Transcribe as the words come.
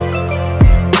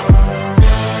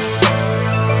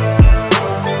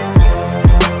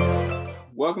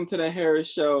Welcome to the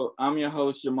Harris Show. I'm your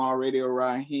host, Jamal Radio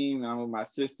Raheem, and I'm with my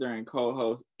sister and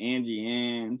co-host, Angie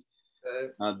Ann.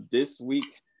 This week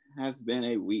has been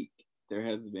a week. There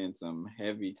has been some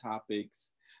heavy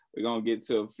topics. We're going to get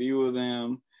to a few of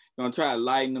them. We're going to try to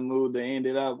lighten the mood to end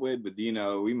it up with, but,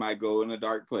 we might go in a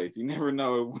dark place. You never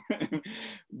know.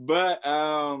 But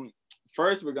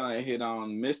first, we're going to hit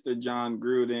on Mr. Jon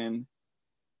Gruden.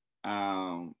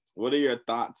 What are your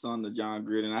thoughts on the Jon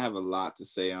Gruden? I have a lot to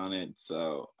say on it,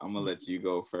 so I'm gonna let you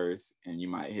go first, and you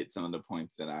might hit some of the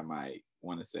points that I might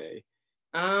want to say.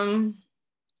 Well,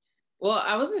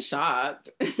 I wasn't shocked.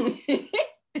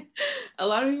 A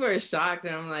lot of people are shocked,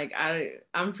 and I'm like,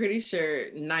 I'm pretty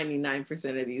sure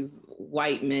 99% of these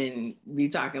white men be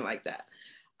talking like that.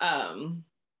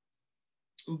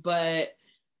 But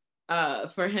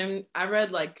for him, I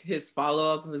read like his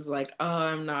follow-up was like, oh,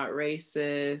 I'm not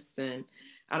racist, and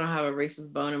I don't have a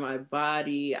racist bone in my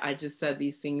body. I just said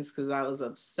these things because I was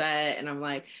upset. And I'm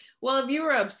like, well, if you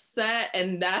were upset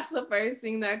and that's the first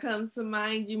thing that comes to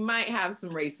mind, you might have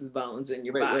some racist bones in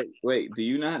your body. Wait. Do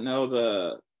you not know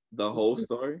the whole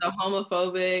story? The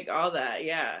homophobic, all that,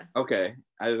 yeah. Okay.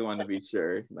 I just wanted to be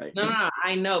sure. No,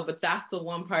 I know, but that's the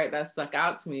one part that stuck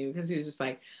out to me because he was just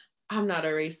like, I'm not a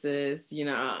racist,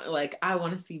 like I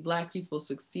want to see Black people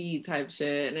succeed type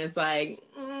shit. And it's like,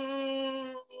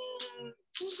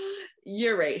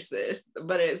 you're racist,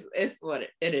 but it's what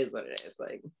it is what it is.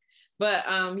 Like, but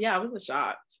yeah, I wasn't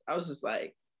shocked. I was just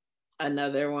like,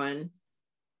 another one.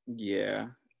 Yeah.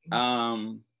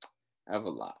 I have a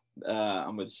lot.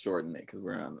 I'm gonna shorten it because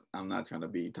I'm not trying to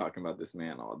be talking about this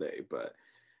man all day, but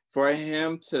for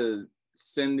him to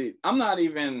send it, I'm not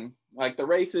even like the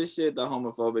racist shit, the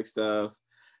homophobic stuff,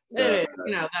 the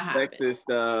sexist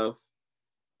stuff.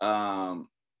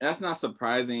 That's not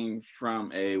surprising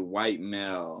from a white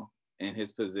male in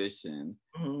his position.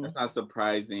 Mm-hmm. That's not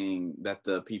surprising that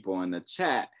the people in the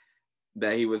chat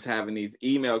that he was having these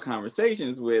email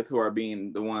conversations with, who are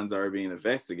being the ones that are being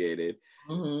investigated,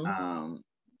 mm-hmm.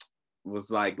 Was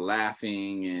like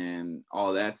laughing and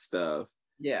all that stuff.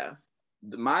 Yeah.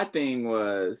 My thing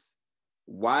was,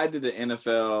 why did the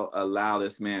NFL allow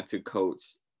this man to coach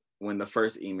when the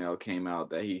first email came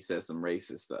out that he said some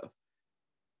racist stuff?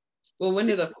 Well, when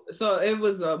did so it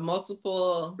was a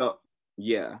multiple. So,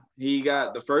 yeah, he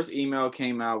got the first email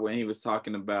came out when he was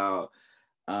talking about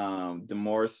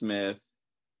Demore Smith,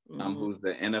 mm-hmm. who's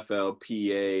the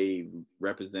NFLPA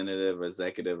representative or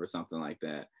executive or something like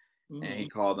that. Mm-hmm. And he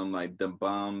called him like the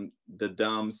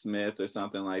dumb Smith or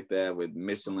something like that with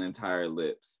Michelin tire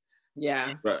lips.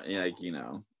 Yeah. But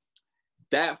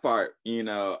that part,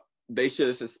 they should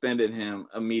have suspended him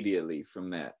immediately from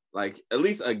that. Like at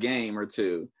least a game or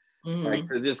two. Mm-hmm. Like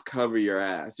to just cover your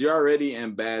ass. You're already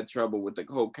in bad trouble with the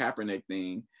whole Kaepernick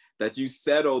thing that you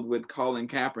settled with Colin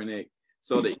Kaepernick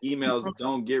so the emails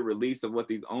don't get released of what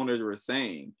these owners were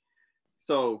saying.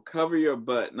 So cover your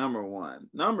butt, number one.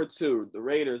 Number two, the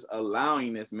Raiders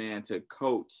allowing this man to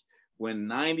coach when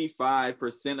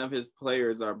 95% of his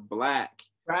players are Black.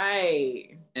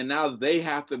 Right. And now they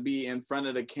have to be in front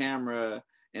of the camera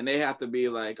and they have to be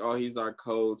like, oh, he's our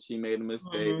coach. He made a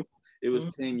mistake. Mm-hmm. It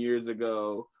was 10 years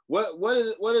ago. What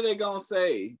are they gonna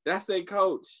say? That's their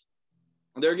coach.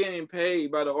 They're getting paid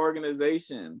by the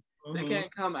organization. Mm-hmm. They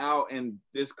can't come out and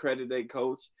discredit their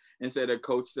coach and say their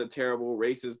coach is a terrible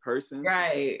racist person.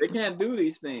 Right. They can't do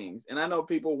these things. And I know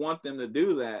people want them to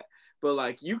do that, but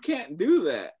like you can't do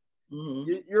that.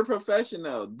 Mm-hmm. You're a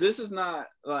professional. This is not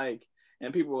like,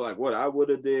 and people were like, what I would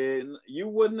have did. You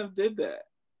wouldn't have did that.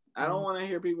 I don't want to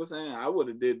hear people saying I would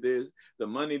have did this. The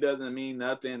money doesn't mean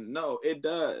nothing. No, it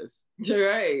does. You're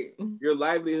right. Your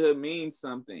livelihood means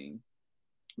something.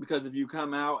 Because if you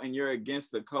come out and you're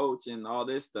against the coach and all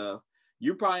this stuff,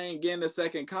 you probably ain't getting a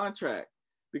second contract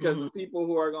because the people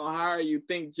who are going to hire you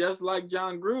think just like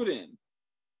Jon Gruden.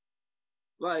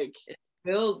 Like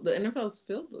the NFL's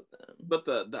filled with them. But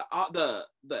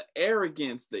the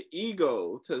arrogance, the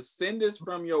ego to send this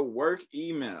from your work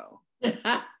email.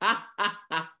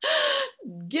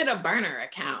 Get a burner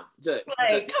account. The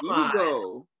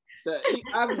ego.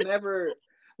 I've never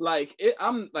like it.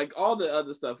 I'm like all the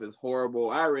other stuff is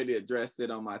horrible. I already addressed it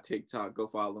on my TikTok. Go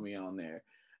follow me on there.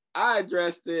 I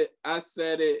addressed it. I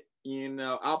said it.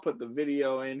 I'll put the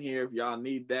video in here if y'all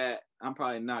need that. I'm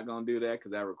probably not gonna do that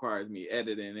because that requires me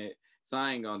editing it. So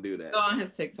I ain't gonna do that. Go on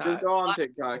his TikTok. Just go on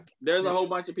TikTok. There's a whole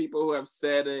bunch of people who have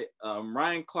said it.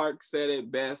 Ryan Clark said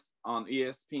it best on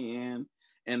ESPN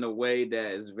in a way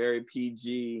that is very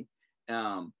PG.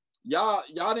 Y'all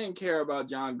didn't care about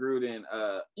Jon Gruden.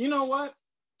 You know what?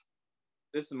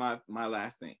 This is my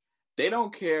last thing. They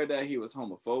don't care that he was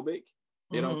homophobic.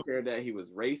 They don't care that he was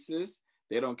racist.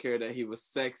 They don't care that he was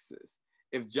sexist.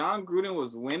 If John Gruden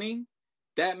was winning,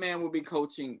 that man would be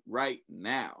coaching right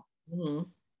now. Mm-hmm.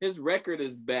 His record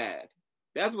is bad.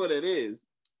 That's what it is.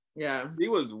 Yeah. If he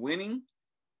was winning,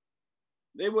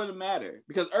 it wouldn't matter.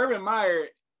 Because Urban Meyer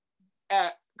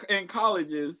in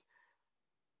colleges,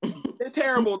 the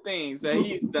terrible things that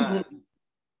he's done.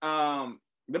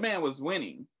 The man was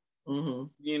winning. Mm-hmm.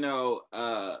 You know,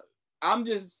 I'm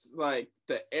just like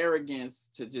the arrogance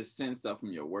to just send stuff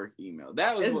from your work email.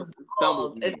 That was what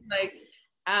stumbled me. It's like,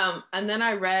 and then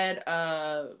I read,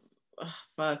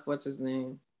 what's his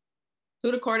name?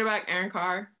 Who the quarterback? Aaron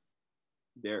Carr.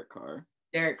 Derek Carr.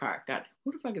 God,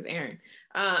 who the fuck is Aaron?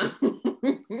 I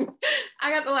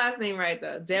got the last name right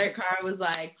though. Derek Carr was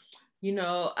like, you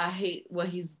know, I hate what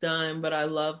he's done, but I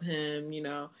love him, you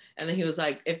know. And then he was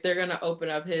like, if they're gonna open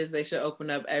up his, they should open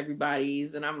up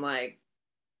everybody's. And I'm like,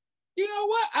 you know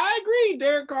what? I agree,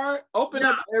 Derek Carr. Open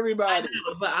up everybody. I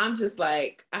know, but I'm just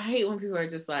like, I hate when people are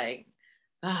just like,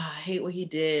 I hate what he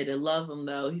did. I love him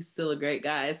though. He's still a great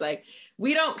guy. It's like,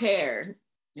 we don't care.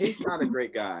 He's not a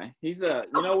great guy. He's you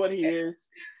know what he is?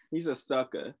 He's a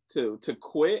sucker to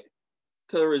quit,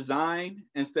 to resign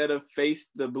instead of face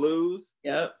the blues.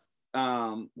 Yep.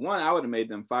 One, I would have made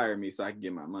them fire me so I could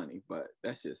get my money, but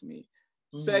that's just me.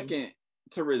 Mm-hmm. Second,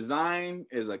 to resign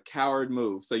is a coward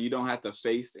move. So you don't have to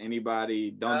face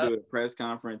anybody. Don't do a press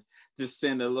conference. Just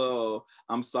send a little,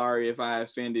 I'm sorry if I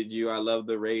offended you. I love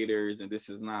the Raiders and this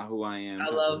is not who I am.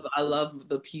 I love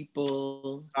the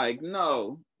people. Like,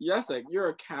 no, that's like, you're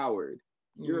a coward.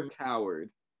 You're a coward.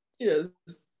 Yes.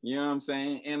 You know what I'm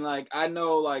saying? And like, I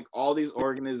know like all these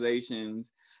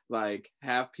organizations like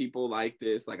have people like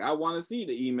this. Like, I want to see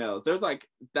the emails. There's like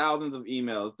thousands of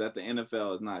emails that the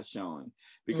NFL is not showing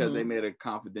because they made a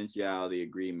confidentiality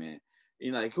agreement.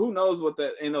 You know, like, who knows what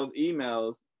that in those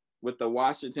emails with the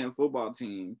Washington football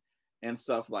team and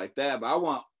stuff like that. But I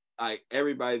want like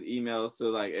everybody's emails to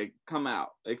like come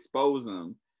out, expose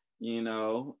them, you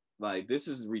know. Like, this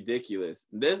is ridiculous.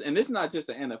 This is not just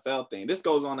an NFL thing. This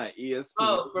goes on at ESPN.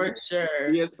 Oh, for sure.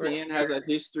 ESPN has a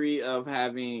history of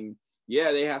having,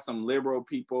 they have some liberal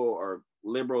people or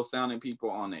liberal sounding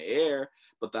people on the air,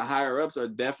 but the higher ups are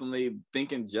definitely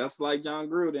thinking just like John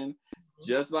Gruden,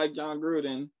 just like John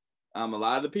Gruden. A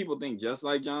lot of the people think just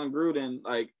like John Gruden.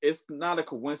 Like, it's not a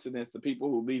coincidence the people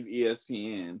who leave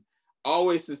ESPN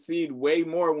always succeed way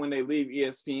more when they leave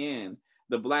ESPN.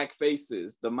 The black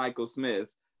faces, the Michael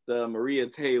Smith, the Maria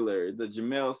Taylor, the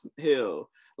Jamel Hill,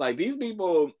 like, these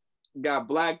people got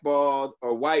blackballed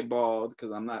or whiteballed,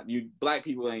 because black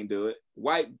people ain't do it.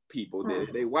 White people did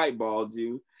it. They whiteballed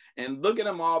you. And look at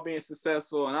them all being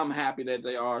successful. And I'm happy that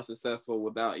they are successful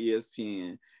without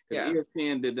ESPN. Because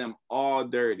ESPN did them all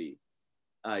dirty.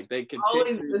 Like, they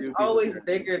continue to do. It's always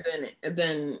bigger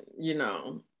than you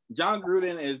know. John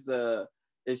Gruden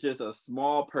is just a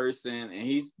small person,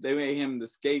 and they made him the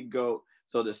scapegoat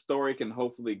so the story can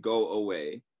hopefully go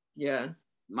away. Yeah.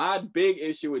 My big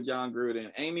issue with John Gruden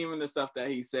ain't even the stuff that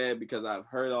he said, because I've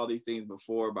heard all these things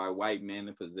before by white men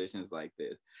in positions like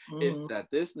this. It's that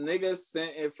this nigga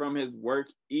sent it from his work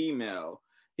email.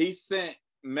 He sent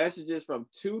messages from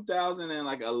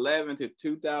 2011 to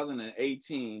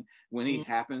 2018 when he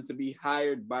happened to be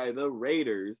hired by the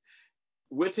Raiders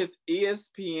with his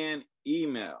ESPN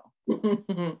email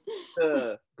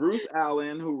to Bruce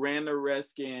Allen, who ran the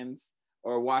Redskins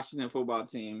or Washington football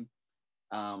team,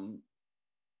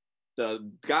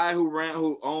 the guy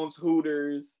who owns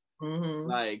Hooters.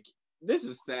 Like, this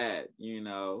is sad, you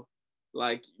know.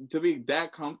 Like, to be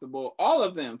that comfortable, all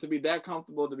of them, to be that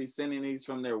comfortable to be sending these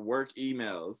from their work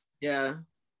emails. Yeah.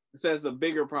 It says the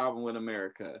bigger problem with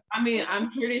America. I mean,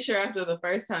 I'm pretty sure after the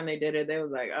first time they did it, they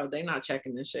was like, oh, they not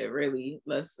checking this shit, really.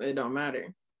 It don't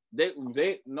matter.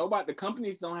 The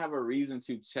companies don't have a reason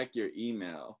to check your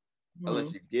email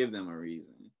unless you give them a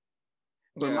reason.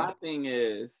 But my thing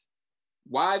is,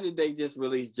 why did they just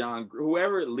release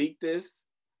whoever leaked this,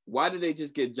 why did they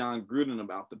just get John Gruden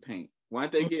about the paint? Why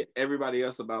didn't they get everybody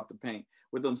else about the paint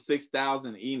with them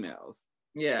 6,000 emails?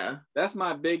 Yeah. That's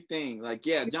my big thing. Like,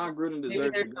 John Gruden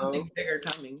deserved to go. Something bigger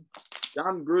coming.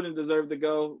 John Gruden deserved to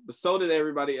go, but so did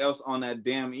everybody else on that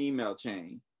damn email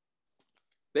chain.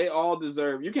 They all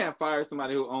deserve. You can't fire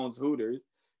somebody who owns Hooters.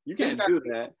 You can't do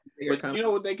that. But you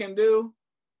know what they can do?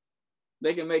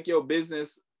 They can make your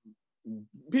business.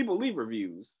 People leave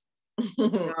reviews. You know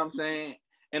what I'm saying?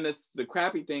 And the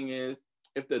crappy thing is,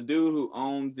 if the dude who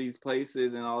owns these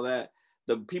places and all that,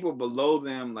 the people below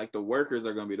them, like the workers,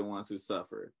 are going to be the ones who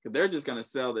suffer, because they're just going to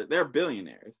sell that. They're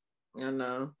billionaires. I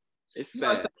know. It's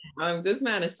sad. This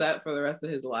man is set for the rest of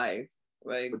his life.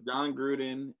 Like, but John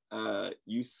Gruden,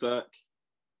 you suck.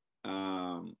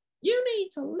 You need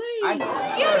to leave. You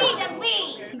need to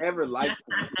leave. Never liked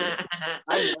him.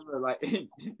 I never like.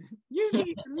 You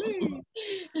need to leave.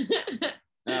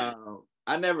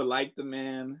 I never liked the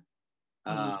man.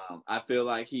 I feel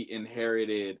like he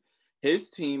inherited his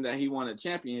team that he won a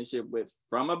championship with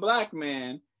from a black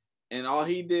man, and all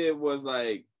he did was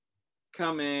like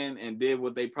come in and did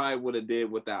what they probably would have did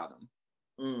without him.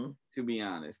 To be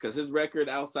honest, because his record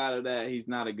outside of that, he's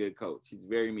not a good coach. He's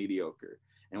very mediocre.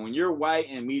 And when you're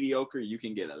white and mediocre, you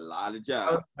can get a lot of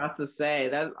jobs. I was about to say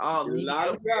that's all. A lot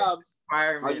of jobs.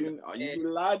 You get a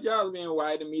lot of jobs being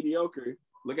white and mediocre.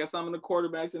 Look at some of the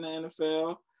quarterbacks in the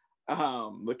NFL.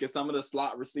 Look at some of the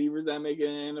slot receivers that make it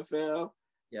in the NFL.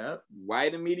 Yep.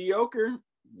 White and mediocre,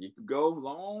 you could go a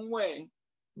long way.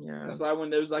 Yeah. That's why when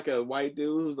there's like a white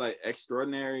dude who's like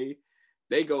extraordinary,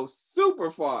 they go super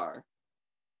far.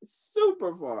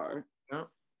 Super far. Yep.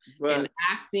 But in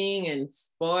acting and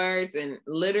sports and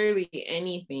literally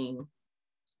anything.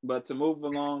 But to move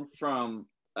along from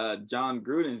John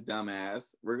Gruden's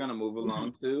dumbass, we're gonna move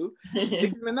along to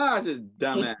Nicki Minaj's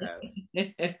dumbass.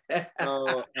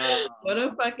 So, what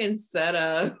a fucking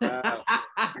setup!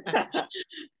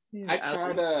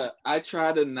 I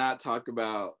try to not talk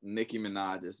about Nicki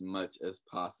Minaj as much as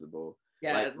possible.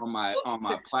 Yeah, like on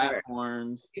my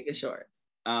platforms. Keep it short.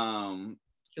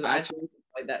 I think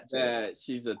that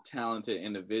she's a talented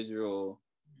individual,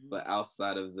 but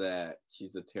outside of that,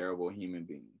 she's a terrible human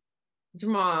being.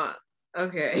 Jamal,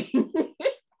 okay.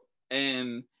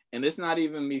 and it's not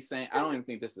even me saying, I don't even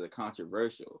think this is a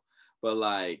controversial, but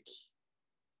like,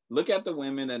 look at the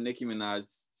women that Nicki Minaj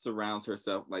surrounds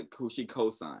herself, like who she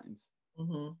co-signs.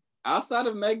 Outside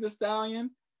of Meg Thee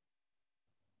Stallion,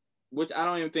 which I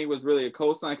don't even think was really a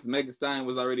co-sign because Meg Thee Stallion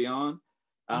was already on.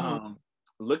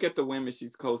 Look at the women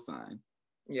she's co-signed.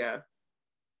 Yeah.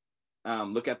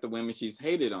 Look at the women she's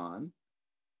hated on.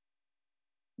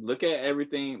 Look at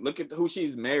everything. Look at who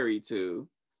she's married to.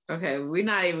 Okay, we're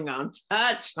not even gonna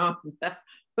touch on that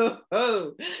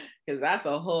because that's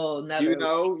a whole nother. You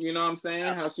know what I'm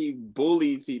saying? How she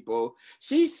bullied people.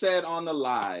 She said on the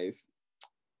live.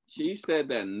 She said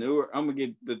that I'm gonna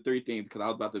get the three things because I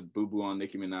was about to boo-boo on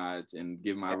Nicki Minaj and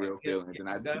give my real feelings, and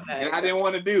I didn't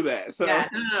want to do that. So yeah,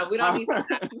 no, we don't need to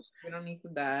dash. We don't need to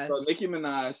dash. So Nicki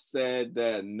Minaj said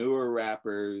that newer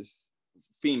rappers,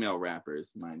 female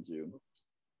rappers, mind you,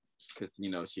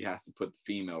 because she has to put the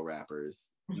female rappers,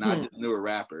 not just newer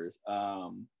rappers,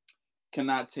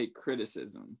 cannot take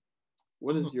criticism.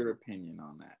 What is your opinion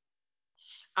on that?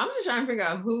 I'm just trying to figure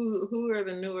out who are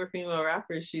the newer female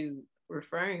rappers she's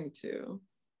referring to,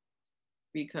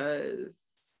 because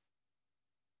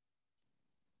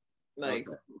like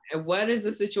what is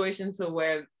the situation to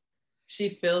where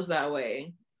she feels that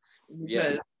way?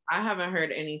 Because I haven't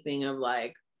heard anything of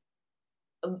like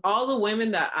all the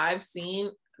women that I've seen,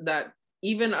 that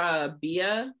even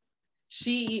Bia,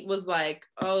 she was like,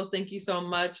 oh, thank you so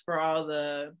much for all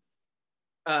the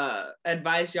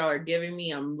advice y'all are giving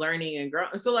me. I'm learning and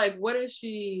growing. So like, what is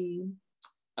she?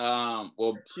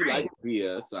 Well, she likes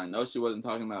Bia, so I know she wasn't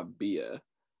talking about Bia.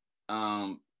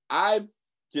 I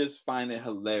just find it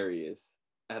hilarious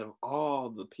out of all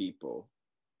the people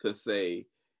to say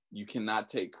you cannot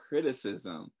take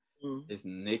criticism is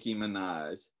Nicki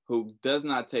Minaj, who does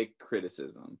not take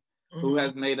criticism, who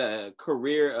has made a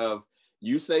career of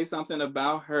you say something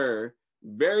about her,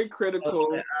 very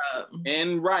critical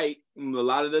and right a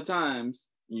lot of the times,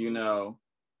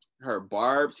 her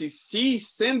barbs, she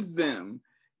sends them.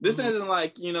 This isn't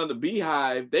like, the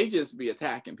Beehive, they just be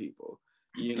attacking people.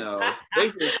 They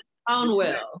just own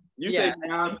will. You say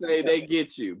Beyonce, they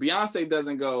get you. Beyonce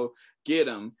doesn't go get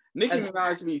them. Nicki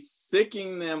Minaj be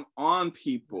sicking them on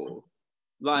people.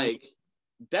 Like,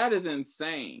 that is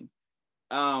insane.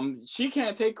 She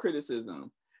can't take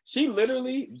criticism. She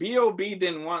literally, B.O.B.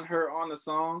 didn't want her on the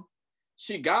song.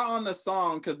 She got on the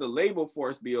song because the label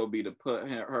forced B.O.B. to put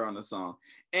her on the song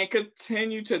and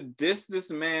continue to diss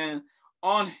this man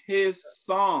on his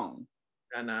song.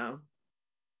 I know.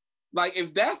 Like,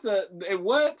 if that's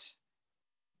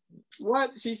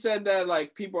what she said, that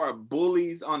like people are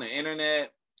bullies on the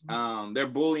internet. They're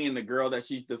bullying the girl that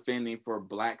she's defending for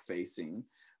blackfacing.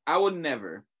 I would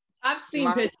never. I've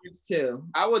seen pictures too.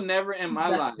 I would never in my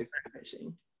life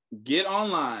get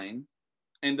online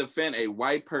and defend a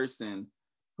white person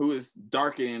who is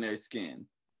darker in their skin.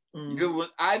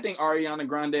 I think Ariana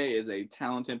Grande is a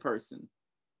talented person.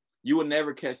 You will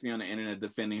never catch me on the internet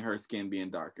defending her skin being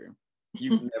darker.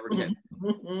 You will never catch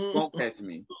me. Won't catch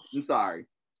me. I'm sorry.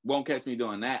 Won't catch me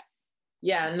doing that.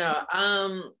 Yeah, no.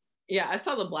 I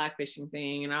saw the blackfishing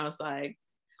thing and I was like,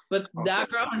 but that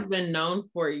girl has been known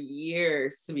for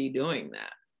years to be doing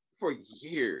that. For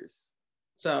years.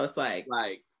 So it's like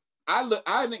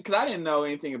because I didn't know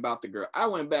anything about the girl. I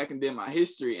went back and did my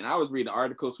history, and I was reading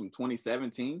articles from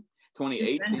 2017,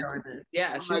 2018.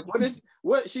 Yeah, I'm like,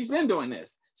 what she's been doing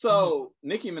this. So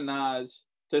Nicki Minaj,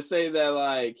 to say that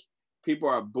like people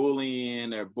are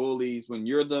bullying or bullies when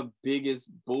you're the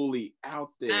biggest bully out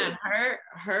there. And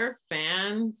her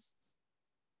fans.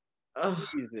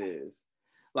 Jesus.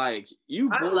 Like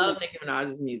I love Nicki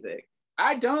Minaj's music.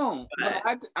 I don't.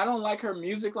 But I don't like her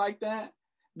music like that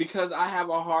because I have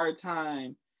a hard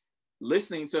time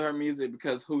listening to her music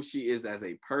because who she is as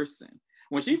a person.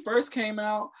 When she first came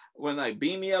out, when like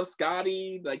Beam Me Up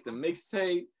Scotty, like the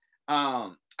mixtape, I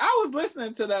was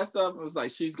listening to that stuff. It was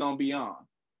like, she's gonna be on.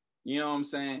 You know what I'm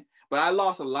saying? But I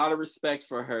lost a lot of respect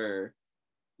for her,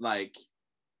 like,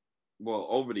 well,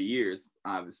 over the years,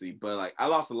 obviously, but like I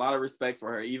lost a lot of respect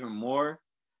for her even more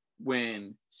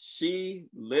when she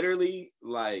literally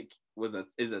like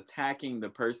is attacking the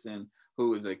person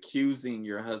who is accusing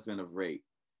your husband of rape.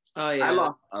 Oh yeah. I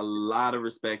lost a lot of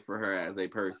respect for her as a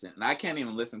person. And I can't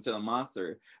even listen to the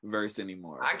Monster verse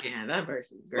anymore. I can. That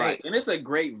verse is great. Like, and it's a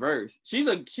great verse. She's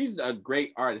a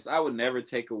great artist. I would never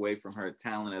take away from her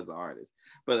talent as an artist.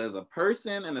 But as a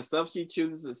person and the stuff she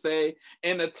chooses to say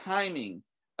and the timing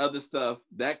of the stuff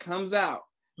that comes out,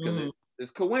 because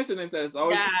it's coincidence that it's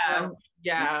always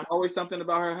always something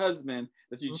about her husband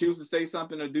that you choose to say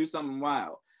something or do something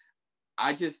wild.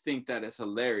 I just think that it's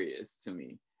hilarious to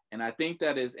me. And I think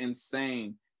that is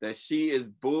insane that she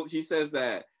says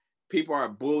that people are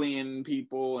bullying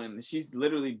people, and she's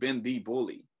literally been the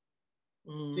bully.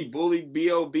 She bullied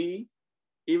B.O.B.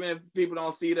 even if people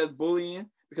don't see it as bullying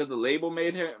because the label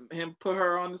made him put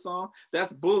her on the song.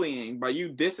 That's bullying by you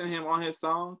dissing him on his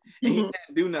song and he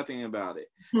can't do nothing about it.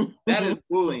 That is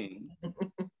bullying.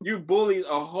 You bullied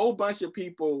a whole bunch of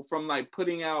people from like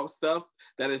putting out stuff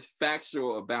that is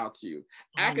factual about you.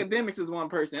 Academics is one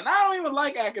person. And I don't even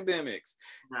like Academics.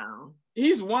 No.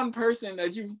 He's one person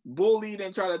that you've bullied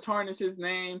and try to tarnish his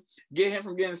name, get him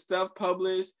from getting stuff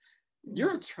published.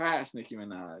 You're trash, Nicki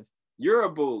Minaj. You're a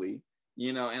bully,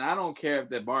 you know, and I don't care if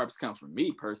that barbs come from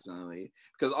me personally,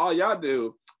 because all y'all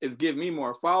do is give me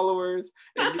more followers.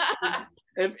 And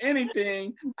if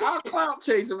anything, I'll clout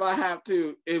chase if I have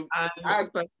to.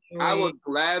 I would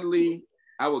gladly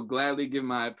give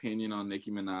my opinion on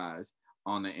Nicki Minaj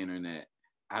on the internet.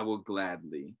 I will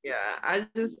gladly. Yeah, I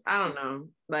don't know.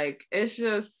 Like, it's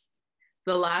just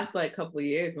the last like couple of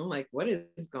years, I'm like, what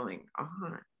is going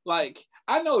on? Like,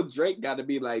 I know Drake got to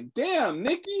be like, damn,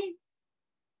 Nicki,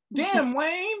 damn,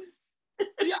 Wayne,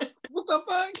 yeah, what the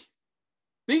fuck?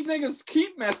 These niggas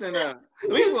keep messing up. At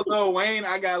least with Lil Wayne,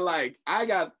 I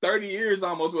got 30 years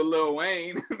almost with Lil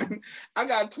Wayne. I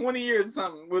got 20 years or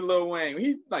something with Lil Wayne.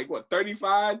 He like what,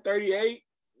 35, 38,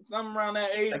 something around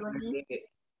that age range.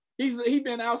 He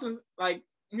been out since like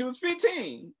he was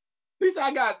 15. At least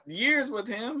I got years with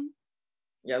him.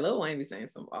 Yeah, Lil Wayne be saying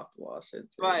some off the wall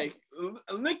shit too. Like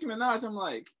Nicki Minaj, I'm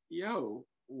like, yo,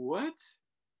 what?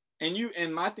 And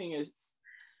my thing is,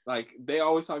 like, they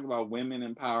always talk about women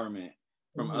empowerment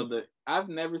from other. I've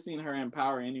never seen her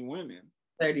empower any women.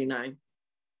 39.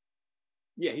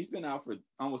 Yeah, he's been out for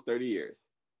almost 30 years.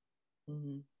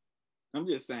 I'm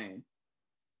just saying.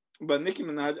 But Nicki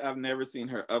Minaj, I've never seen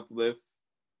her uplift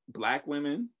Black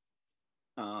women.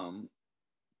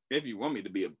 If you want me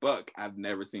to be a buck, I've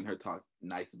never seen her talk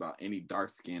nice about any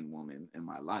dark-skinned woman in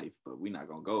my life, but we're not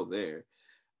gonna go there.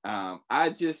 I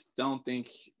just don't think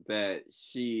that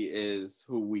she is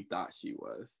who we thought she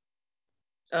was.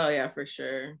 Oh yeah, for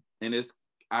sure. And it's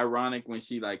ironic when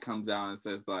she like comes out and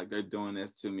says like they're doing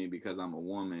this to me because I'm a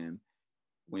woman,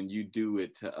 when you do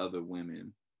it to other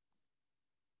women.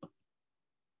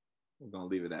 We're gonna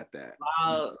leave it at that.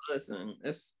 Listen,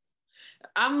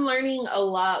 I'm learning a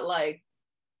lot, like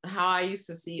how I used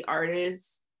to see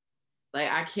artists. Like,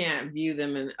 I can't view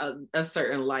them in a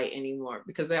certain light anymore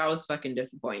because they always fucking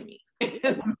disappoint me.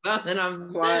 And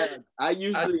I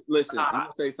usually listen. I'm gonna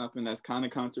say something that's kind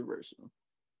of controversial.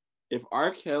 If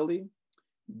R. Kelly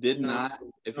did not,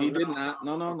 I know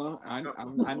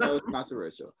it's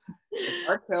controversial. If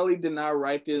R. Kelly did not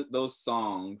write those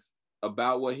songs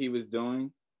about what he was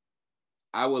doing,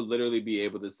 I would literally be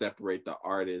able to separate the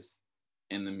artist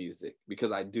and the music,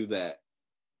 because I do that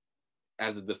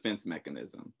as a defense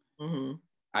mechanism.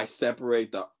 I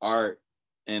separate the art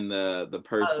and the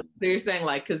person. So you're saying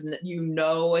like, because you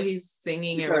know what he's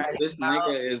singing because and writing this about?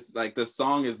 Nigga is like, the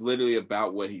song is literally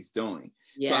about what he's doing.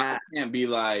 Yeah. So I can't be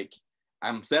like,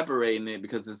 I'm separating it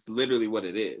because it's literally what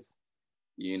it is.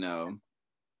 You know?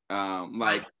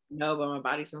 Like, no, but my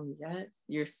body's saying yes.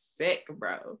 You're sick,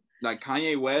 bro. Like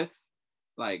Kanye West,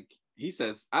 like he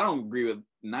says, I don't agree with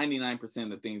 99% of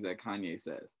the things that Kanye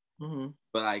says,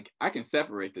 but like I can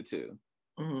separate the two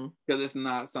because it's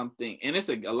not something, and it's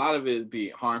a lot of it is be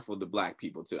harmful to Black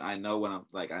people too. I know what I'm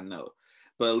like, I know,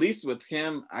 but at least with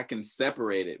him, I can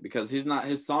separate it because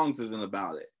his songs isn't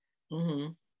about it.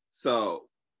 So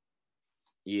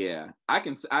yeah,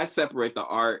 I separate the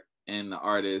art and the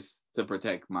artist to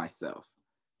protect myself,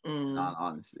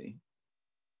 honestly,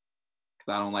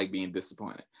 because I don't like being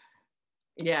disappointed.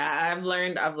 Yeah, I've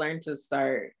learned to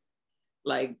start,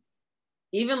 like,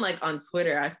 even like on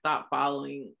Twitter, I stopped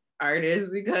following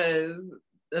artists because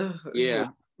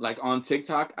like on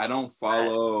TikTok, I don't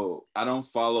follow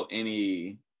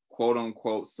any quote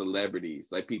unquote celebrities,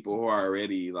 like people who are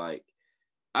already like,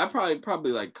 I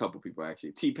probably like a couple people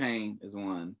actually. T-Pain is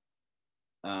one,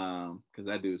 because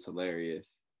that dude's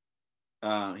hilarious.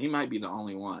 He might be the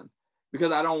only one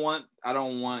because I don't want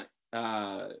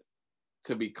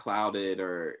to be clouded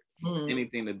or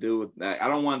anything to do with that. I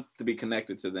don't want to be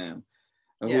connected to them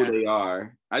or who they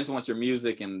are. I just want your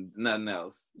music and nothing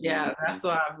else. Yeah, that's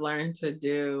what I've learned to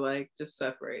do, like just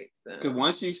separate them. Because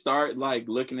once you start like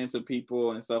looking into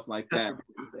people and stuff like that,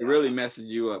 it really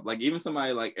messes you up. Like even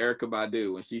somebody like Erykah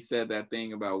Badu, when she said that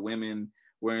thing about women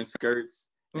wearing skirts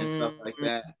and stuff like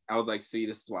that, I was like, see,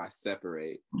 this is why I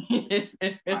separate.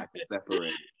 I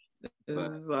separate.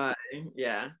 This is why,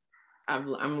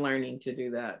 I'm learning to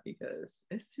do that because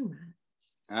it's too much.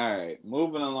 All right,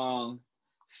 moving along.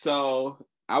 So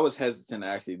I was hesitant to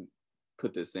actually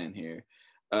put this in here.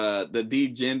 The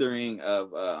degendering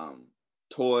of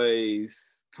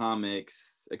toys,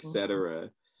 comics, etc.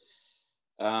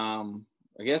 I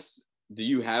guess, do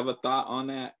you have a thought on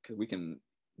that? Because we can.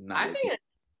 I think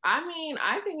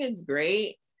it's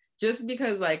great, just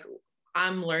because like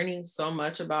I'm learning so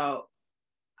much about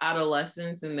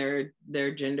adolescents and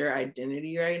their gender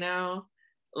identity right now.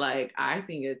 Like I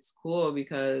think it's cool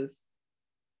because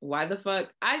why the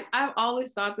fuck I've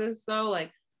always thought this though,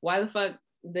 like why the fuck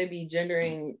they be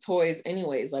gendering toys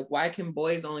anyways? Like why can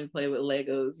boys only play with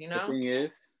Legos, you know? The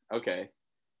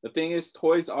thing is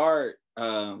toys are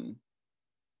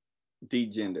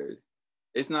degendered.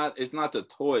 It's not the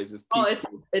toys, it's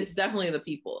people. It's definitely the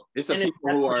people. It's the people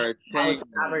who are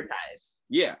advertised.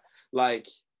 Yeah, like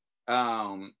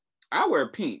I wear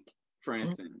pink, for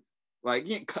instance. Like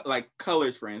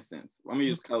colors, for instance. Let me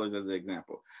use colors as an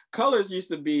example. Colors used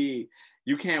to be,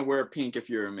 you can't wear pink if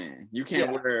you're a man. You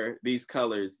can't wear these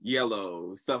colors,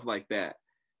 yellow, stuff like that.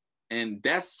 And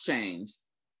that's changed.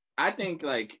 I think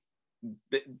like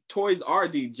the toys are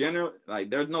degenerate.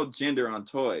 Like there's no gender on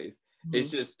toys.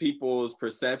 It's just people's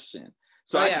perception.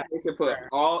 So I think they should put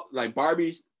all like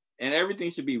Barbies and everything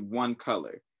should be one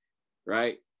color,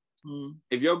 right?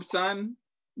 If your son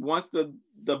wants the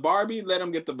Barbie, let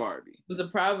him get the Barbie. But the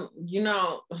problem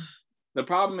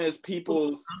is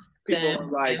people are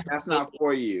like, that's not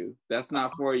for you. That's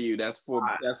not for you. That's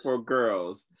for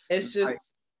girls. It's just like,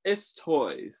 it's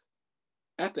toys.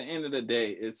 At the end of the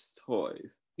day, it's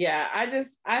toys. Yeah, I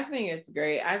think it's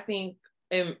great. I think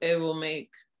it will make,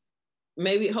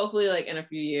 maybe hopefully like in a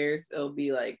few years it'll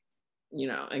be like,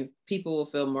 and people will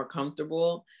feel more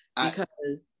comfortable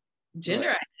because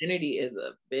gender identity is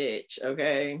a bitch,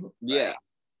 okay? Yeah.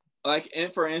 Like,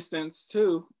 and for instance,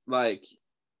 too, like,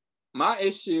 my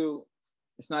issue,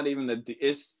 it's not even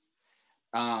it's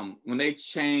when they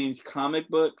change comic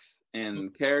books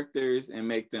and characters and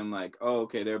make them like, oh,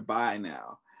 okay, they're bi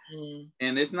now.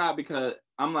 And it's not because,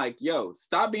 I'm like, yo,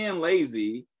 stop being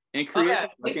lazy and create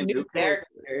new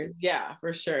characters. Yeah,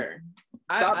 for sure.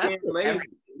 Stop being lazy.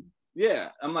 Yeah,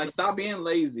 I'm like, stop being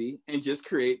lazy and just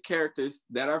create characters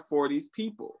that are for these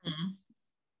people.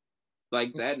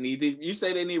 Like that you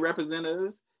say they need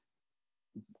representatives,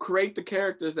 create the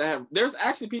characters that have, there's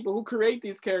actually people who create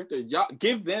these characters. Y'all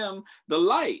give them the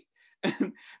light.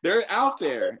 They're out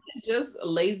there. It's just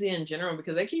lazy in general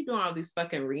because they keep doing all these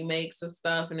fucking remakes and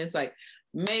stuff, and it's like,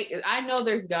 I know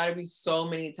there's got to be so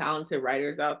many talented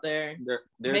writers out there.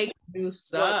 Make new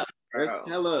stuff. There's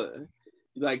hella,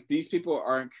 like, these people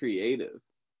aren't creative,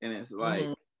 and it's like,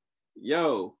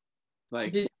 yo,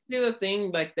 like, did you see the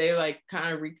thing? Like they like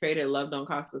kind of recreated "Love Don't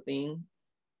Cost a Thing."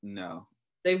 No,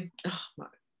 it's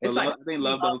like, I think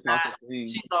Love Don't Cost a Thing.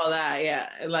 She's all that, yeah.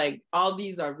 Like all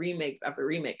these are remakes after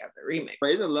remake after remake.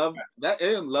 But isn't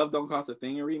Love Don't Cost a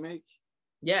Thing a remake?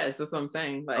 Yes, that's what I'm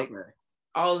saying. Like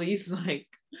all these like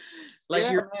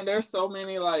man, there's so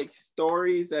many like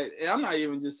stories that, and I'm not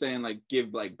even just saying like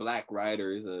give like Black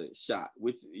writers a shot,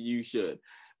 which you should,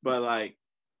 but like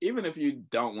even if you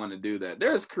don't want to do that,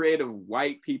 there's creative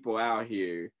white people out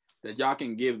here that y'all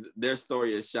can give their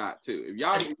story a shot too. If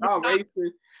y'all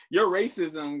racist, your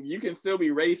racism, you can still be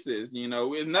racist. You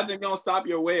know, it's nothing gonna stop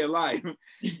your way of life.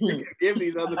 You can give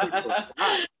these other people a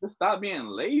shot. Just stop being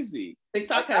lazy.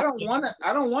 TikTok I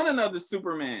don't want another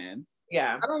Superman.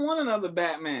 Yeah. I don't want another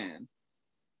Batman.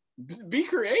 Be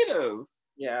creative.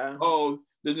 Yeah. Oh,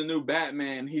 the new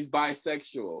Batman, he's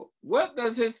bisexual. What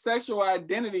does his sexual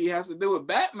identity have to do with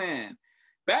Batman?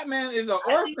 Batman is an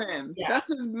orphan. That's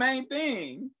his main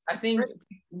thing. I think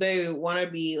they want to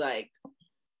be like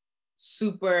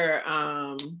super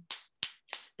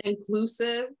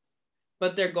inclusive,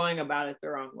 but they're going about it the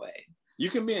wrong way. You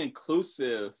can be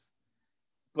inclusive,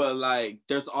 but like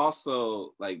there's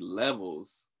also like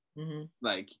levels. Mm-hmm.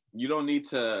 Like you don't need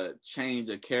to change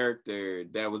a character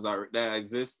that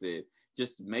existed.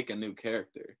 Just make a new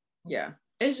character. Yeah.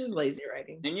 It's just lazy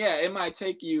writing. And yeah, it might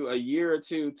take you a year or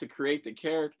two to create the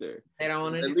character. They don't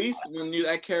want to. At least when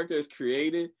that character is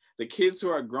created, the kids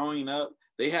who are growing up,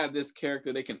 they have this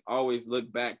character they can always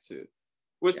look back to.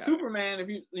 With Superman, if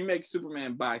you make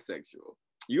Superman bisexual,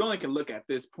 you only can look at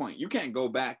this point. You can't go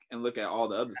back and look at all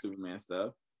the other Superman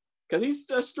stuff because he's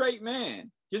a straight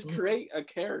man. Just create a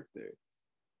character.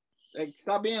 Like,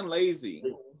 stop being lazy.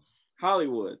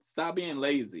 Hollywood, stop being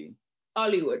lazy.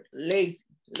 Hollywood, lazy.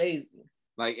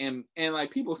 Like and like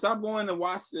people stop going to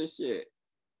watch this shit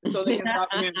so they can stop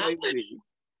being lazy.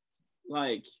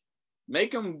 Like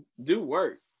make them do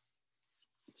work.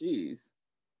 Jeez,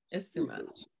 it's too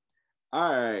much.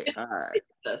 All right.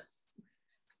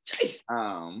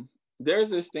 There's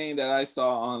this thing that I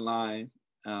saw online.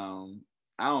 I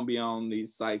don't be on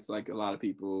these sites like a lot of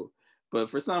people,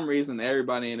 but for some reason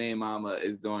everybody and their mama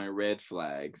is doing red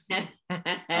flags.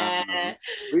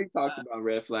 We talked about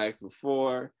red flags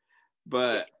before.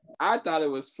 But I thought it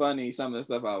was funny, some of the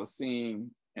stuff I was seeing,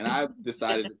 and I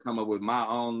decided to come up with my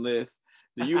own list.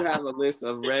 Do you have a list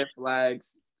of red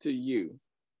flags to you?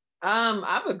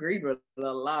 I've agreed with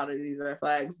a lot of these red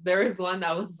flags. There is one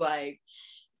that was like,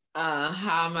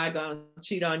 how am I going to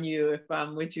cheat on you if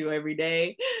I'm with you every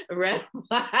day? Red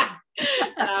flag.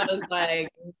 And I was like,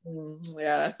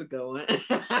 yeah, that's a good one.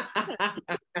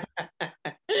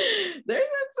 There's been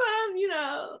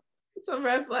some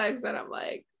red flags that I'm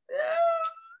like,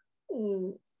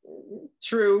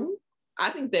 true. I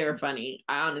think they were funny.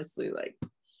 I honestly like.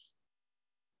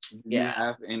 Do you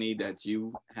have any that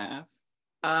you have?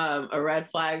 A red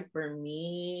flag for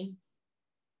me.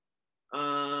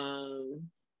 Damn,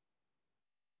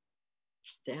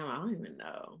 I don't even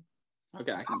know.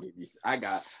 Okay, I can give you. I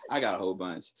got a whole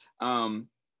bunch.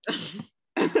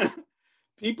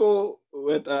 People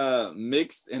with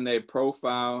mixed in their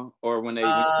profile, or when they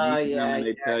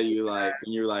they tell you like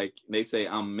when you're like they say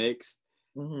I'm mixed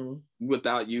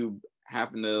without you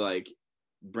having to like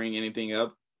bring anything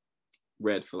up,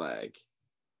 red flag.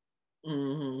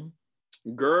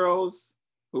 Girls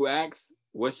who ask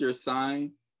what's your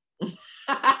sign,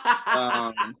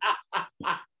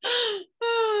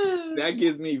 that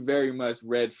gives me very much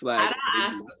red flag. I don't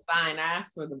ask the sign. I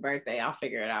ask for the birthday. I'll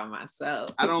figure it out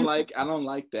myself. I don't like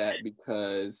that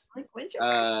because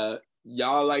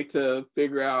y'all like to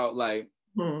figure out like,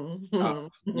 yeah,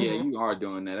 you are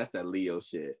doing that. That's that Leo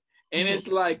shit. And it's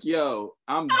like, yo,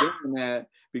 I'm doing that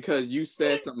because you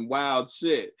said some wild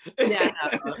shit. Yeah,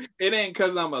 it ain't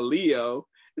because I'm a Leo.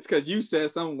 It's because you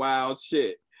said some wild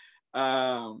shit.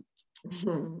 But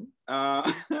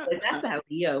that's that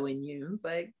Leo in you. It's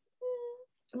like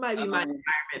it might be my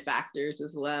environment factors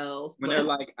as well. When they're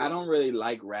like, I don't really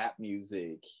like rap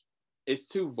music. It's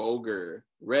too vulgar.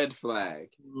 Red flag.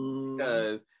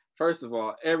 Because first of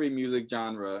all, every music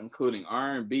genre, including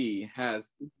R&B, has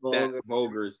that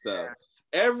vulgar stuff.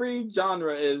 Every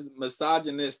genre is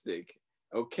misogynistic.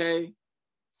 Okay.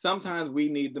 Sometimes we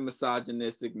need the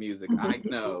misogynistic music. I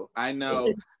know.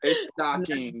 It's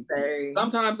shocking.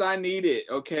 Sometimes I need it,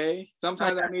 okay?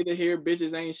 Sometimes I need to hear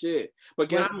bitches ain't shit. But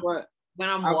guess what? When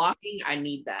I'm walking, I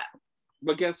need that.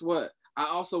 But guess what? I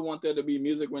also want there to be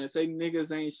music when it say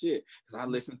niggas ain't shit. Because I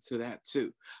listen to that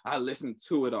too. I listen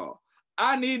to it all.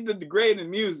 I need the degrading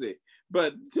music.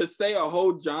 But to say a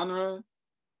whole genre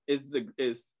is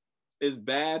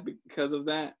bad because of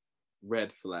that,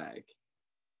 red flag.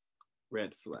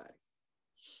 Red flag.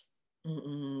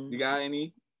 You got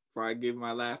any before I give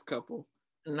my last couple?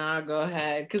 Nah, go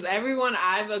ahead. Because everyone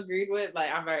I've agreed with,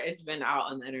 like it's been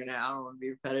out on the internet. I don't want to be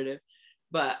repetitive.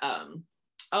 But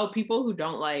people who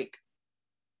don't like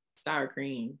sour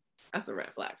cream, that's a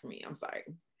red flag for me. I'm sorry.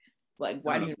 Like,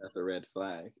 why do you? That's a red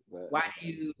flag. But why do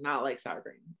you not like sour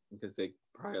cream? Because they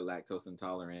probably lactose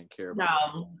intolerant, care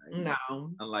about.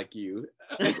 No. Unlike you.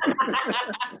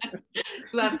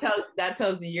 So that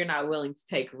tells you you're not willing to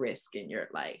take risk in your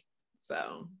life.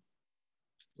 So,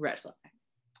 red flag.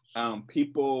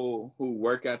 People who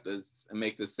work at the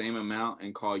make the same amount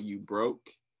and call you broke.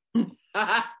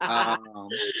 Oh,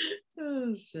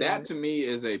 That to me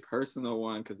is a personal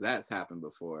one because that's happened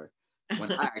before.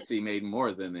 When I actually made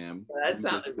more than them, that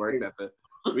sounds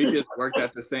we just worked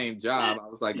at the same job. I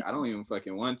was like, I don't even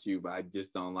fucking want you, but I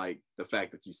just don't like the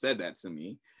fact that you said that to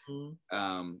me.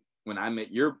 Mm-hmm. When I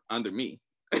met, you're under me.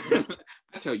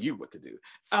 I tell you what to do.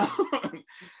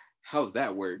 How's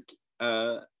that work?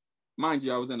 Mind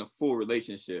you, I was in a full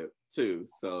relationship too,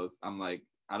 so I'm like,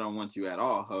 I don't want you at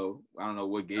all, ho. I don't know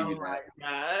what gave you that.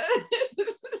 God.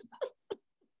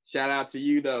 Shout out to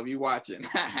you though, if you watching.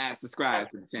 Subscribe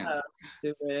to the channel.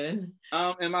 Stupid.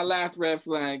 And my last red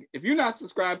flag: if you're not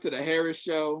subscribed to the Harris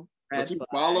Show, but you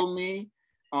follow me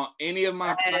on any of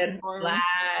my platforms,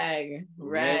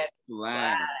 red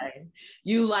flag.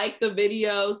 You like the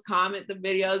videos, comment the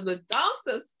videos, but don't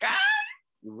subscribe.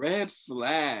 Red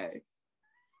flag.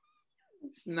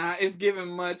 It's giving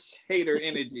much hater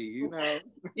energy, you know.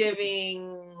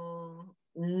 Giving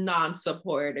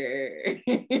non-supporter.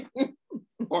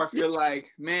 Or if you're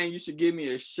like, man, you should give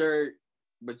me a shirt,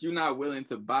 but you're not willing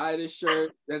to buy the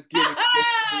shirt, that's giving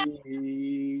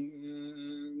me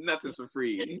nothing's for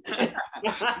free.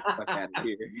 Fuck out of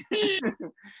here.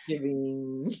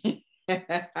 Giving.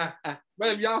 But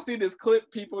if y'all see this clip,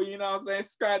 people, you know what I'm saying,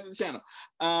 subscribe to the channel.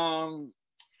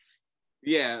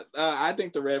 I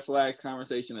think the red flags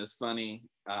conversation is funny.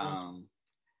 I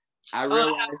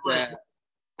realized that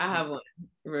I have one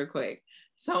real quick.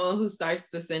 Someone who starts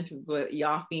the sentence with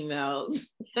y'all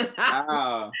females.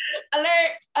 Alert!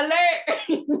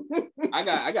 I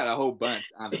got a whole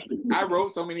bunch, honestly. I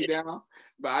wrote so many down,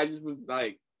 but I just was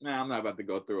like, nah, I'm not about to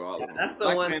go through all of them. That's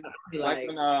the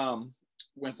one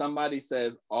when somebody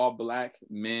says all black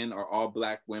men or all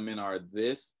black women are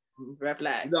this, red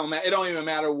flag. It don't even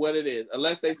matter what it is.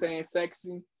 Unless they saying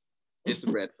sexy, it's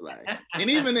a red flag. And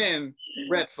even then,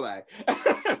 red flag.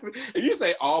 If you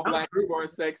say all black people are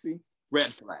sexy,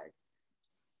 red flag.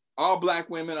 All black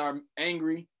women are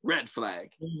angry, red flag.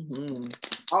 Mm-hmm.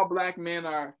 All black men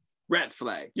are red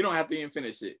flag. You don't have to even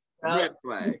finish it. Red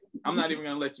flag. I'm not even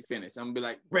gonna let you finish. I'm gonna be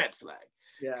like, red flag.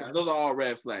 Yeah. Those are all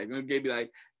red flags. You're gonna be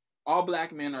like, all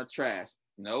black men are trash.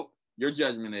 Nope. Your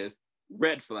judgment is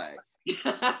red flag.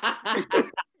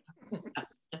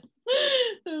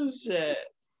 Oh shit.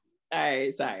 All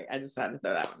right, sorry. I just had to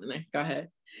throw that one in there. Go ahead.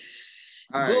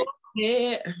 All right. Go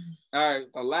ahead. All right.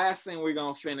 The last thing we're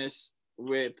gonna finish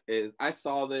with is I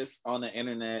saw this on the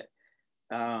internet.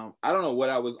 I don't know what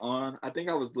I was on. I think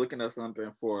I was looking at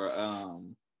something for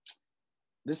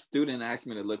this student asked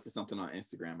me to look for something on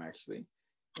Instagram actually.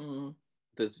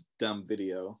 This dumb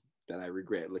video that I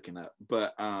regret looking up.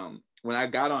 But when I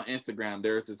got on Instagram,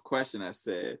 there was this question that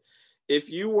said, if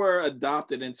you were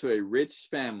adopted into a rich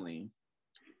family,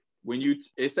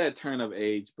 it said turn of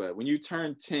age, but when you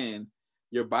turn 10,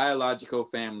 your biological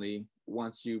family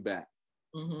wants you back.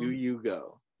 Do you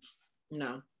go?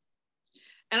 No.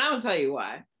 And I'm gonna tell you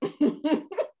why.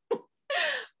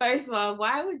 First of all,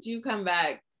 why would you come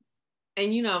back?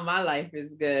 And you know my life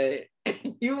is good.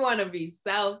 You want to be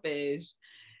selfish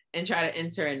and try to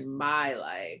enter in my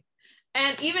life.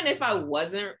 And even if it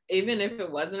wasn't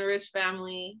a rich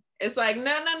family, it's like,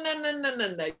 no.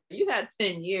 You had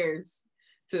 10 years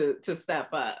to step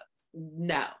up.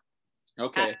 No.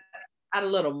 Okay. Add a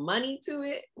little money to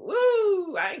it.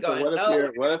 Woo! I ain't going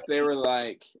nowhere. What if they were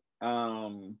like,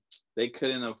 they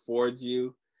couldn't afford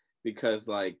you because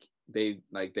they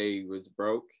was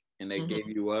broke and they gave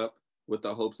you up with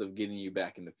the hopes of getting you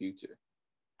back in the future?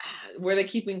 Were they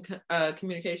keeping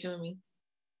communication with me?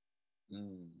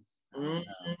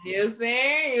 You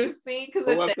see,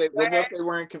 because what if they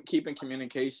weren't keeping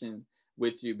communication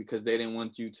with you because they didn't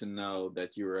want you to know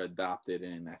that you were adopted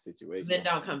in that situation? Then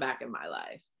don't come back in my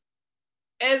life.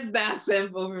 It's that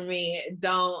simple for me.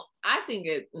 Don't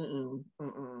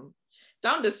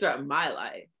disrupt my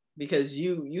life because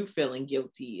you feeling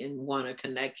guilty and want a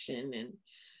connection, and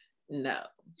no.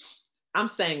 I'm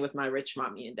staying with my rich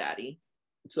mommy and daddy.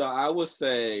 So I would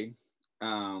say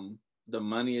the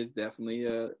money is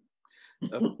definitely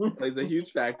plays a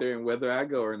huge factor in whether I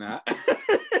go or not.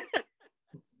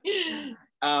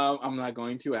 I'm not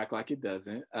going to act like it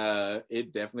doesn't.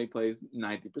 It definitely plays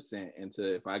 90%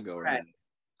 into if I go or not.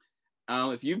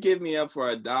 If you give me up for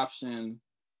adoption,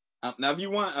 now if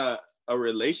you want a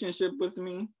relationship with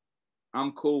me,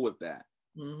 I'm cool with that.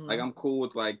 Like I'm cool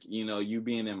with you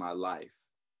being in my life.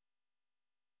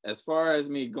 As far as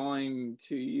me going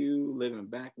to you, living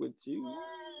back with you,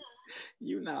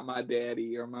 you're not my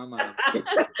daddy or my mom. Not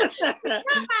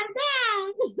my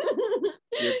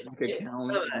dad. Your bank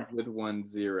account ends with 10.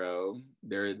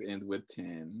 Theirs ends with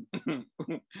 10.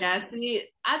 Yeah, see,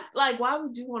 I like. Why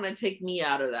would you want to take me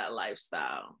out of that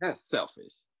lifestyle? That's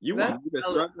selfish. You That's want me to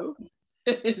struggle?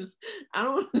 I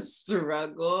don't want to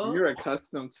struggle. You're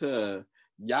accustomed to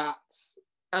yachts.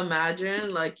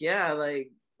 Imagine, like, yeah, like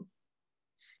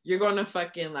you're going to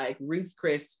fucking like Ruth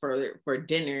Chris for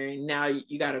dinner, and now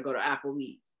you got to go to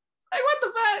Applebee's. Like, what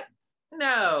the fuck?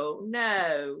 No,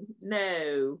 no,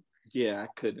 no. Yeah, I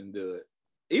couldn't do it.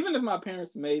 Even if my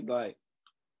parents made like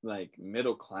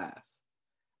middle class,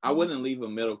 I wouldn't leave a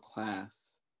middle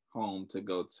class home to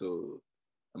go to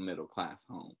a middle class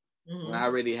home. When I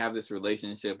already have this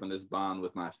relationship and this bond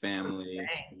with my family.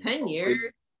 10 years.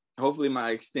 Hopefully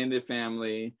my extended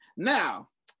family. Now,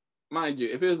 mind you,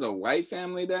 if it was a white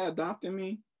family that adopted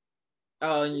me.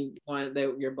 Oh, and you wanted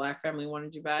your Black family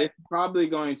wanted you back? It's probably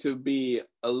going to be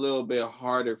a little bit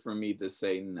harder for me to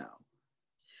say no.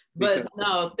 But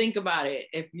no, think about it.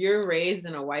 If you're raised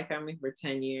in a white family for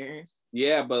 10 years.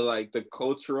 Yeah, but like the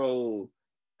cultural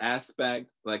aspect,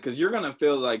 like, because you're going to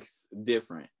feel like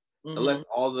different. Unless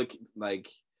all the, like,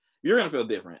 you're going to feel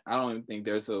different. I don't even think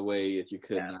there's a way that you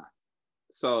could not.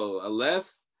 So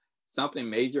unless something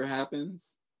major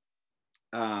happens,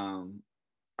 I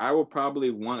will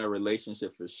probably want a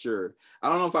relationship for sure. I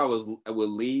don't know if I would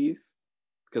leave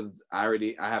because I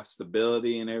have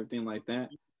stability and everything like that.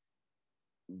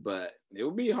 But it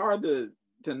would be hard to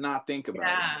not think about it.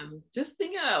 Yeah, just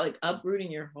think about like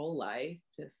uprooting your whole life.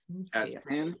 Just at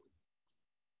 10.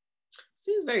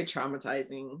 Seems very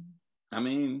traumatizing. I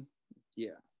mean,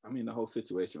 yeah. I mean, the whole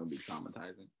situation would be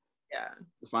traumatizing. Yeah.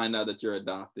 To find out that you're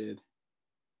adopted.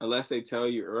 Unless they tell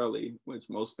you early, which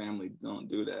most families don't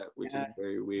do that, which is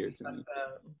very weird to me.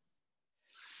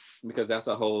 Because that's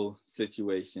a whole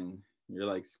situation. You're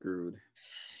like screwed.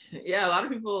 Yeah, a lot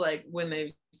of people like when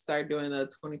they start doing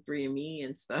the 23andMe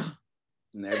and stuff.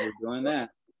 Never doing that.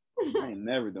 I ain't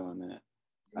never doing that.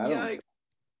 I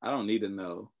don't need to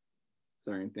know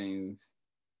certain things.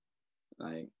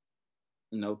 Like,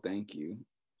 no, thank you.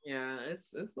 Yeah,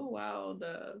 it's a wild.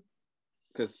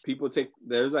 Because people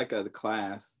there's like a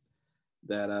class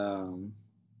that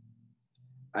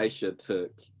Aisha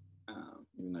took,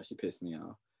 even though she pissed me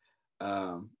off.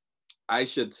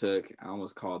 Aisha took, I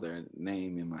almost called her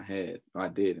name in my head. Or I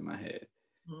did in my head.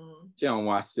 She don't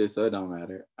watch this, so it don't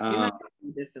matter.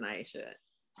 This and Aisha.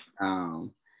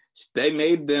 They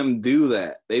made them do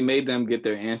that. They made them get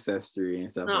their ancestry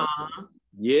and stuff like that.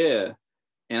 Yeah.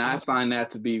 And I find that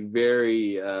to be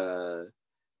very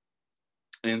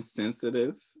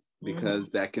insensitive because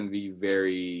that can be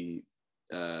very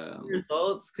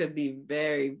results could be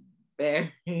very,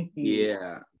 very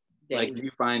dangerous. Like you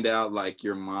find out like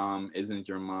your mom isn't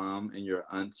your mom and your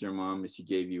aunt's your mom and she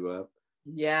gave you up.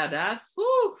 Yeah, that's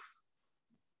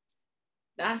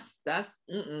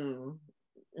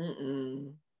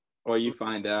Or you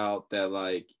find out that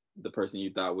like the person you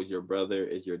thought was your brother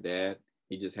is your dad.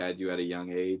 He just had you at a young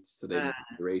age, so they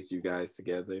raised you guys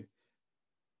together.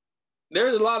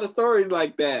 There's a lot of stories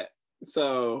like that.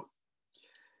 So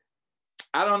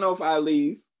I don't know if I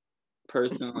leave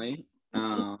personally,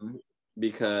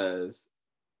 because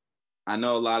I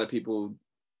know a lot of people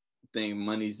think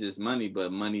money's just money,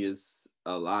 but money is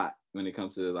a lot when it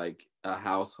comes to like a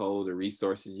household, the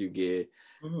resources you get,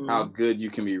 how good you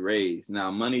can be raised. Now,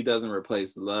 money doesn't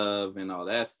replace love and all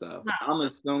that stuff. No. I'm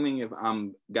assuming if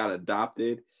I'm got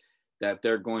adopted, that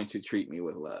they're going to treat me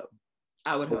with love.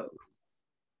 I would hope.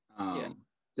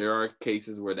 There are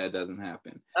cases where that doesn't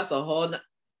happen. That's a whole.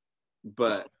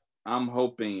 But I'm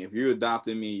hoping if you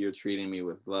adopted me, you're treating me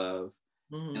with love,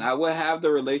 and I would have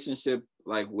the relationship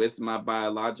like with my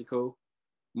biological.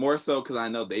 More so because I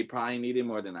know they probably need it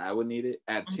more than I would need it.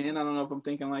 At 10, I don't know if I'm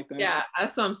thinking like that. Yeah,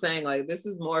 that's what I'm saying. Like, this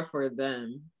is more for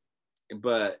them.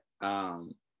 But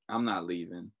I'm not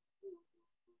leaving.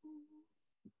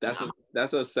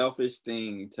 That's a selfish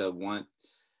thing to want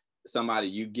somebody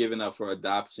you giving up for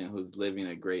adoption who's living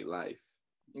a great life.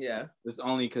 Yeah. It's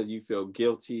only because you feel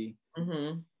guilty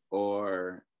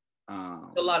or a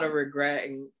lot of regret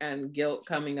and guilt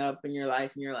coming up in your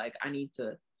life, and you're like, I need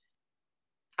to.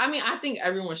 I mean, I think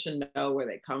everyone should know where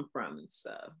they come from and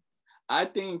stuff. I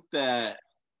think that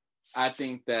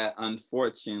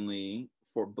unfortunately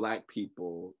for Black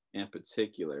people in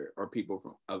particular, or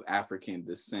people of African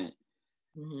descent,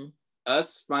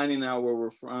 us finding out where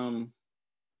we're from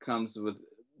comes with,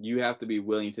 you have to be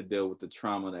willing to deal with the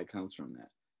trauma that comes from that.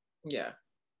 Yeah.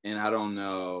 And I don't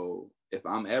know if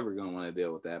I'm ever going to want to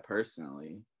deal with that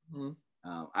personally.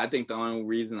 I think the only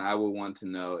reason I would want to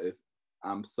know if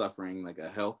I'm suffering like a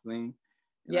health thing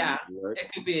Yeah,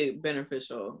 it could be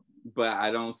beneficial. But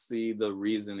I don't see the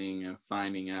reasoning and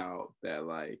finding out that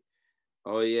like,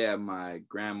 oh yeah, my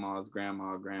grandma's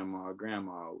grandma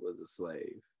was a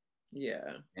slave.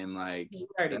 Yeah. And like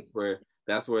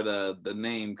that's where the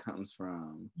name comes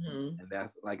from. Mm-hmm. And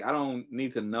that's like, I don't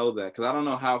need to know that because I don't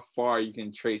know how far you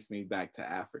can trace me back to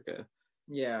Africa.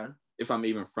 Yeah. If I'm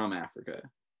even from Africa.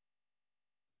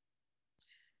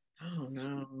 I don't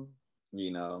know.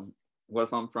 You know, what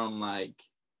if I'm from like,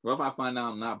 what if I find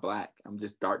out I'm not black? I'm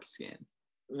just dark skinned.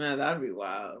 Man, that'd be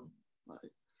wild.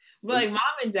 Like mom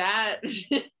and dad,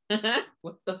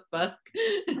 what the fuck?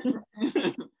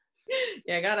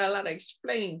 Yeah, I got a lot of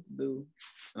explaining to do.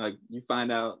 Like you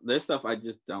find out there's stuff I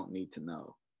just don't need to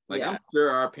know. Like I'm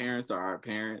sure our parents are our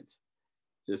parents,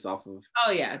 just off of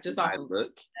just off of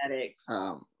look, genetics.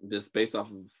 Just based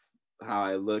off of how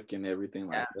I look and everything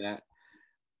like that.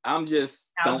 I'm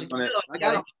just don't want to. Like,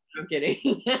 I'm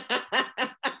kidding.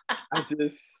 I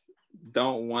just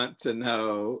don't want to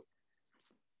know.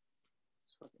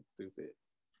 It's fucking stupid.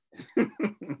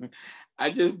 I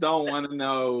just don't want to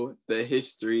know the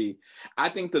history. I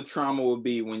think the trauma will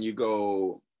be when you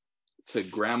go to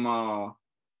grandma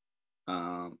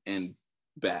and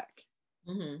back.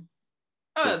 Mm-hmm.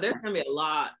 Oh, there's gonna be a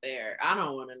lot there. I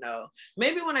don't want to know.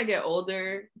 Maybe when I get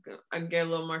older, I get a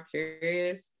little more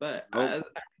curious. But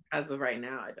as of right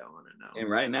now, I don't want to know. And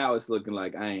right now, it's looking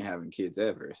like I ain't having kids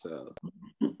ever, so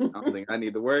I don't think I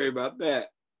need to worry about that.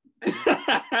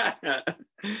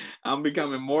 I'm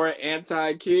becoming more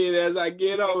anti-kid as I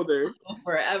get older.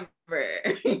 Forever.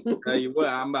 Tell you what,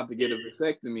 I'm about to get a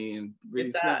vasectomy and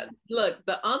look,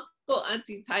 the uncle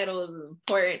auntie title is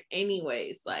important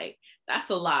anyways. Like that's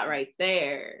a lot right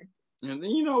there. And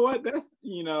then you know what? That's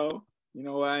you know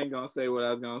what, I ain't gonna say what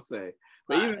I was gonna say.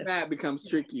 But even that becomes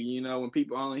tricky, you know, when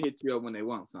people only hit you up when they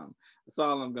want something. That's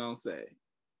all I'm gonna say.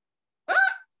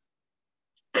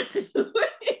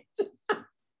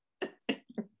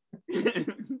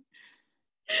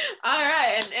 All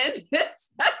right, and in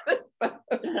this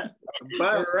episode,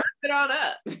 but wrap it on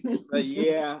up. But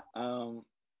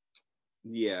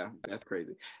yeah, that's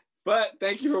crazy. But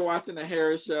thank you for watching the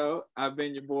Harris Show. I've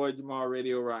been your boy Jamal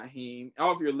Radio Raheem.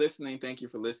 Oh, if you're listening, thank you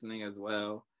for listening as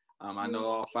well. I know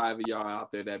all 5 of y'all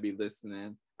out there that be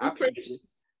listening. I appreciate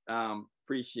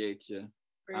you.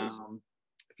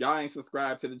 If y'all ain't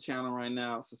subscribed to the channel right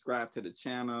now, subscribe to the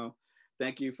channel.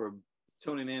 Thank you for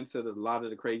tuning in to a lot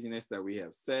of the craziness that we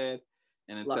have said.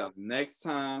 And until next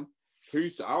time,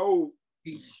 peace out.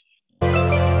 Peace.